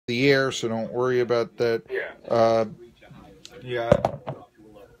the air, so don't worry about that. Yeah. Yeah.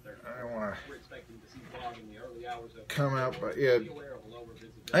 I don't want to come out, but yeah.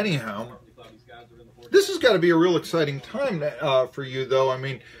 Anyhow, this has got to be a real exciting time for you, though. I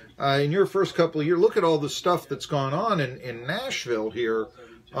mean, in your first couple of years, look at all the stuff that's gone on in Nashville here.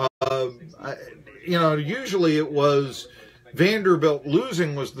 You know, usually it was Vanderbilt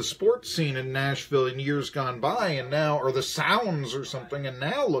losing was the sports scene in Nashville in years gone by, and now, or the Sounds or something, and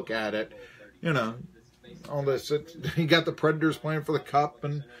now look at it. You know, all this. You got the Predators playing for the Cup,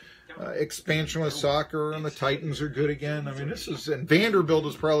 and expansion with soccer, and the Titans are good again. I mean, this is, and Vanderbilt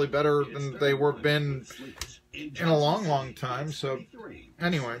is probably better than they were been in a long, long time. So,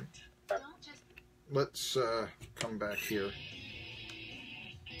 anyway, let's come back here.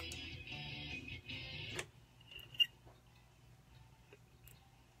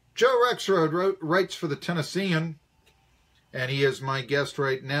 Joe Rexrode writes for the Tennessean, and he is my guest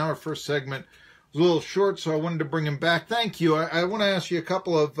right now. Our first segment was a little short, so I wanted to bring him back. Thank you. I want to ask you a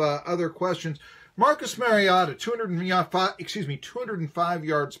couple of other questions. Marcus Mariota, 205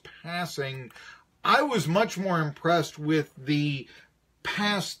 yards passing. I was much more impressed with the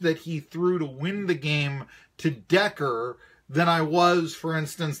pass that he threw to win the game to Decker than I was, for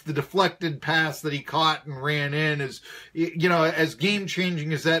instance, the deflected pass that he caught and ran in. As you know, as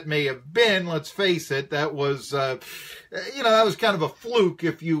game-changing as that may have been, let's face it, that was, that was kind of a fluke,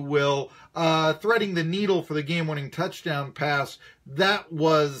 if you will. Threading the needle for the game-winning touchdown pass, that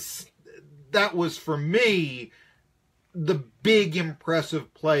was for me the big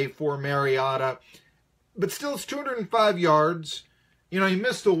impressive play for Mariota. But still, it's 205 yards. You know, he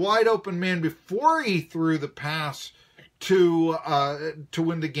missed a wide-open man before he threw the pass to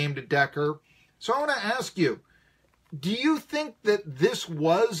win the game to Decker. So I want to ask you, do you think that this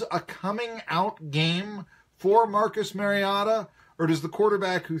was a coming-out game for Marcus Mariota? Or does the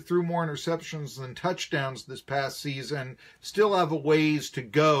quarterback who threw more interceptions than touchdowns this past season still have a ways to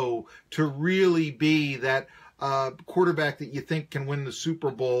go to really be that quarterback that you think can win the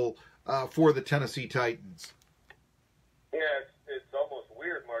Super Bowl for the Tennessee Titans? Yeah, it's almost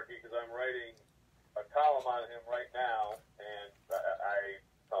weird, Marky, because I'm writing a column on him right now, and I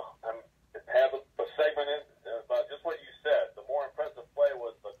have a segment in about just what you said. The more impressive play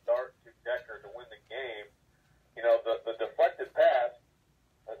was the dart to Decker to win the game. You know, the deflected pass,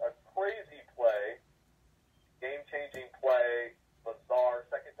 a crazy play, game-changing play, bizarre,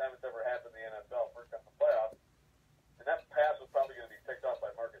 second time it's ever happened in the NFL, first time in the playoffs. And that pass was probably going to be picked off by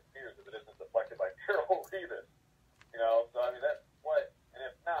Marcus Peters if it isn't deflected by Carroll Revis. You know, so I mean, that's what, and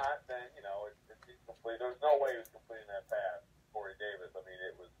if not, then, you know, it's complete. There was no way he was completing that pass, Corey Davis. I mean,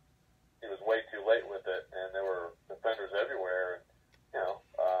 he was way too late with it, and there were defenders everywhere. And, you know,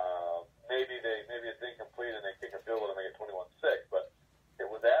 maybe it's incomplete and they kick a field goal to make it 21-6, but it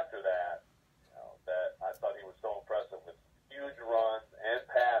was after that, you know, that I thought he was so impressive with huge runs and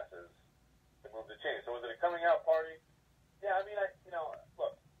passes to move the chain. So was it a coming out party? Yeah, I mean,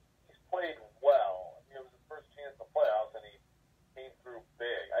 look, he's played well. I mean, it was his first chance in the playoffs, and he came through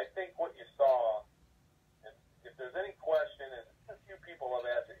big. I think what you saw, and if there's any question, and a few people have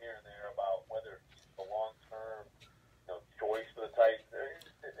asked it here and there about whether he's the long-term, choice for the Titans. I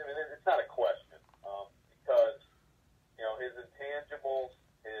mean, it's not a question because, his intangibles,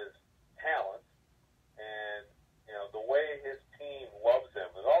 his talent, and, the way his team loves him,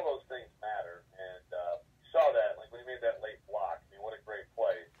 and all those things matter. And you saw that, like when he made that late block. I mean, what a great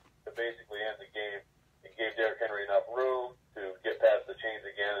play to basically end the game. It gave Derrick Henry enough room to get past the chains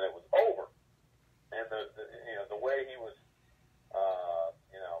again, and it was over. And the way he was,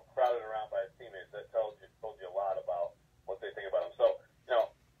 crowded around by his teammates, that told you a lot about what they think about him. So,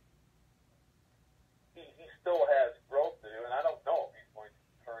 he still has growth to do, and I don't know if he's going to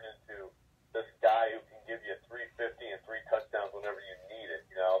turn into this guy who can give you 350 and 3 touchdowns whenever you need it.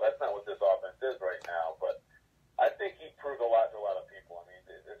 That's not what this offense is right now. But I think he proved a lot to a lot of people. I mean,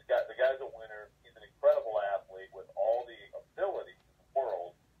 the guy's a winner. He's an incredible athlete with all the abilities in the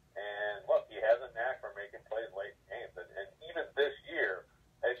world. And look, he has a knack for making plays late in games. And even this year,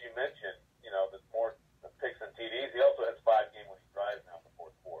 as you mentioned, there's more picks and TDs. He also has 5 game-winning drives now in the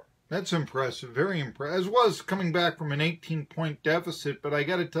fourth quarter. That's impressive, very impressive. As was coming back from an 18-point deficit, but I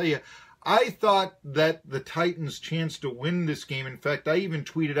got to tell you, I thought that the Titans' chance to win this game, in fact, I even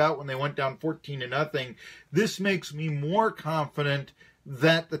tweeted out when they went down 14-0, this makes me more confident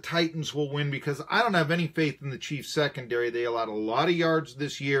that the Titans will win because I don't have any faith in the Chiefs secondary. They allowed a lot of yards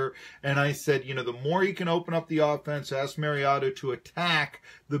this year, and I said, the more you can open up the offense, ask Mariota to attack,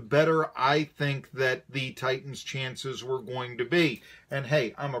 the better I think that the Titans' chances were going to be. And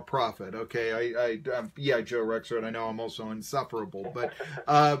hey, I'm a prophet, okay? Yeah, Joe Rexrode, I know I'm also insufferable, but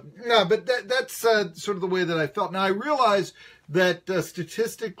no, but that's sort of the way that I felt. Now I realize that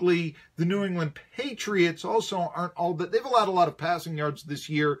statistically, the New England Patriots also aren't all that. They've allowed a lot of passing yards this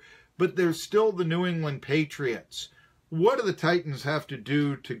year, but they're still the New England Patriots. What do the Titans have to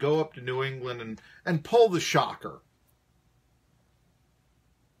do to go up to New England and pull the shocker?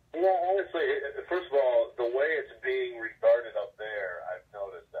 Yeah, honestly, first of all, the way it's being regarded up there, I've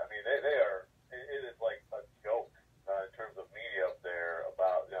noticed. I mean, they are. It is like a joke in terms of media up there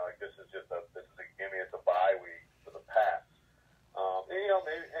about like this is a gimme, it's a bye week for the Pats. And,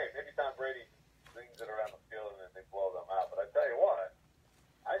 maybe Tom Brady swings it around the field and then they blow them out. But I tell you what,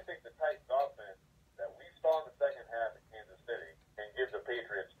 I think the Titans offense that we saw in the second half in Kansas City can give the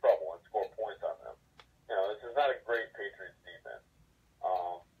Patriots trouble and score points on them. This is not a great Patriots defense.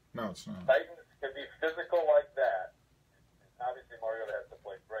 No, it's not. Titans can be physical like that. Obviously, Mariota has to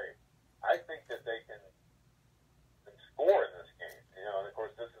play great. I think that they can score in this game. And of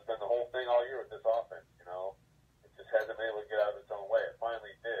course, this has been the whole thing all year with this offense. It just hasn't been able to get out of its own way. It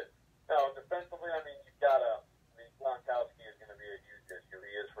finally did. Now, defensively, Gronkowski is going to be a huge issue.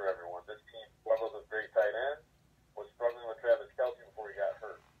 He is for everyone. This team struggles with great tight ends. Was struggling with Travis Kelce before he got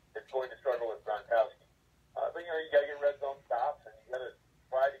hurt. It's going to struggle with Gronkowski. But you got to get red zone stops, and you got to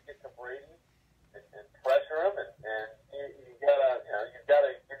try to get to Brady and pressure him, and you got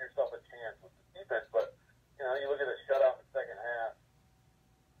to give yourself a chance with the defense. But you look at the shutout in the second half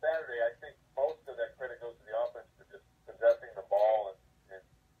Saturday. I think most of that credit goes to the offense for just possessing the ball and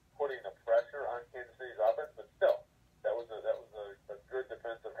putting the pressure on Kansas City's offense. But still, that was a good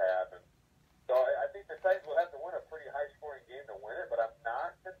defensive half, and so I think the Titans will have to win a pretty high-scoring game to win it. But I'm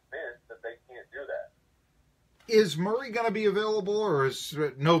not convinced that they can't do that. Is Murray going to be available, or is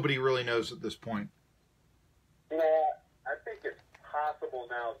nobody really knows at this point? I think it's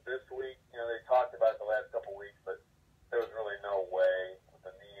possible now this week. They talked about it the last couple weeks, but there was really no way with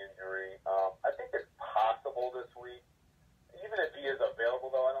the knee injury. I think it's possible this week. Even if he is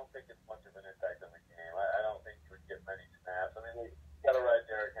available, though, I don't think it's much of an impact on the game. I don't think he would get many snaps. I mean, we got to ride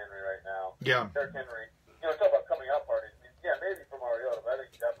Derrick Henry right now. Yeah. Derrick Henry, talk about coming out parties. Yeah, maybe for Mariota, but I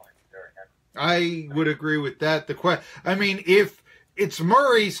think definitely for Derrick Henry. I would agree with that. If it's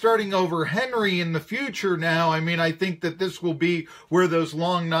Murray starting over Henry in the future now, I think that this will be where those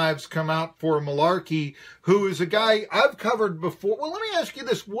long knives come out for Malarkey, who is a guy I've covered before. Well, let me ask you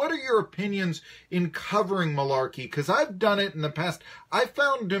this. What are your opinions in covering Malarkey? Because I've done it in the past. I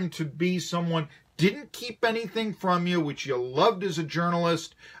found him to be someone, didn't keep anything from you, which you loved as a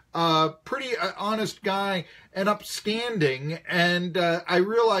journalist. Pretty honest guy and upstanding, and I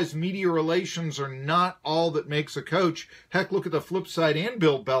realize media relations are not all that makes a coach. Heck, look at the flip side and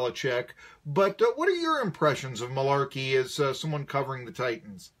Bill Belichick. But what are your impressions of Malarkey as someone covering the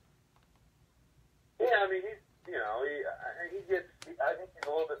Titans? Yeah, he's, I think he's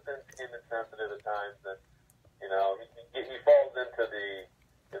a little bit thin-skinned and sensitive at times, and, he falls into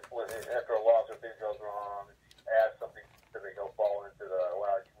after a loss or things goes wrong, ask something specific, he'll fall into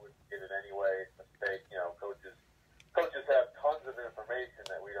you wouldn't get it anyway, mistake. Coaches have tons of information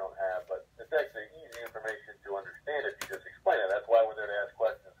that we don't have, but it's actually easy information to understand if you just explain it. That's why we're there to ask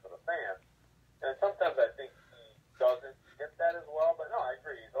questions for the fans. And sometimes I think he doesn't get that as well, but no, I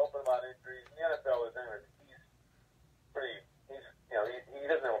agree. He's open about injuries. In the NFL, he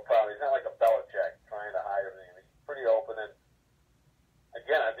doesn't have a problem. He's not like a Belichick trying to hide everything. He's pretty open, and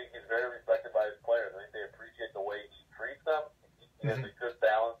again, I think he's very respected by his players. I think they appreciate the way he treats them. He has a good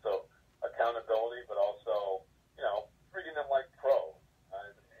balance of accountability, but also, treating them like pros.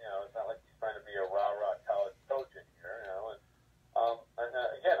 It's not like he's trying to be a rah-rah college coach in here, And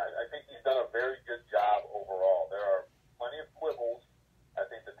again, I think he's done a very good job overall. There are plenty of quibbles. I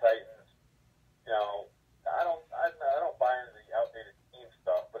think the Titans, I don't buy into the outdated team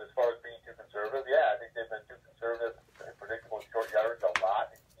stuff, but as far as being too conservative, yeah, I think they've been too conservative and predictable in short yardage a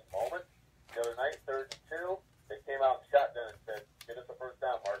lot in key moments. The other night, 3rd and 2, they came out in shotgun and said, "Get us a first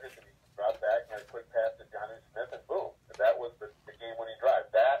down, Marcus," and he dropped back and had a quick pass to Johnny Smith, and boom, that was the game-winning drive.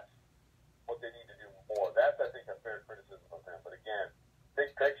 That's what they need to do more. That's, I think, a fair criticism of them. But again,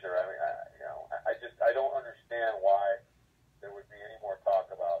 big picture, I don't understand why there would be any more talk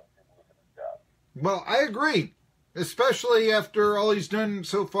about him losing his job. Well, I agree, especially after all he's done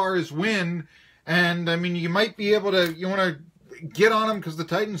so far is win. And, you might be able to, you want to get on him because the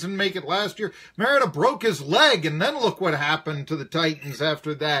Titans didn't make it last year. Mariota broke his leg, and then look what happened to the Titans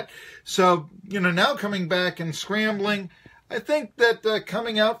after that. So, now coming back and scrambling, I think that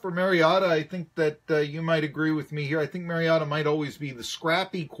coming out for Mariota, I think that you might agree with me here. I think Mariota might always be the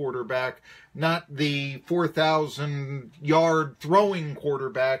scrappy quarterback, not the 4,000-yard throwing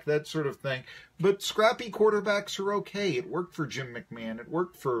quarterback, that sort of thing. But scrappy quarterbacks are okay. It worked for Jim McMahon. It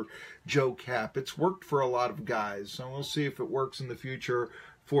worked for Joe Cap. It's worked for a lot of guys. So we'll see if it works in the future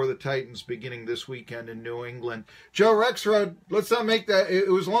for the Titans beginning this weekend in New England. Joe Rexrode, let's not make that. It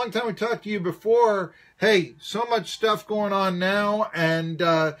was a long time we talked to you before. Hey, so much stuff going on now, and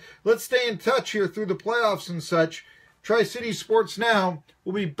let's stay in touch here through the playoffs and such. Tri-City Sports Now.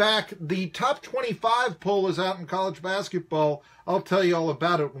 We'll be back. The top 25 poll is out in college basketball. I'll tell you all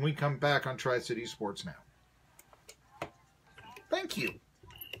about it when we come back on Tri-City Sports Now. Thank you.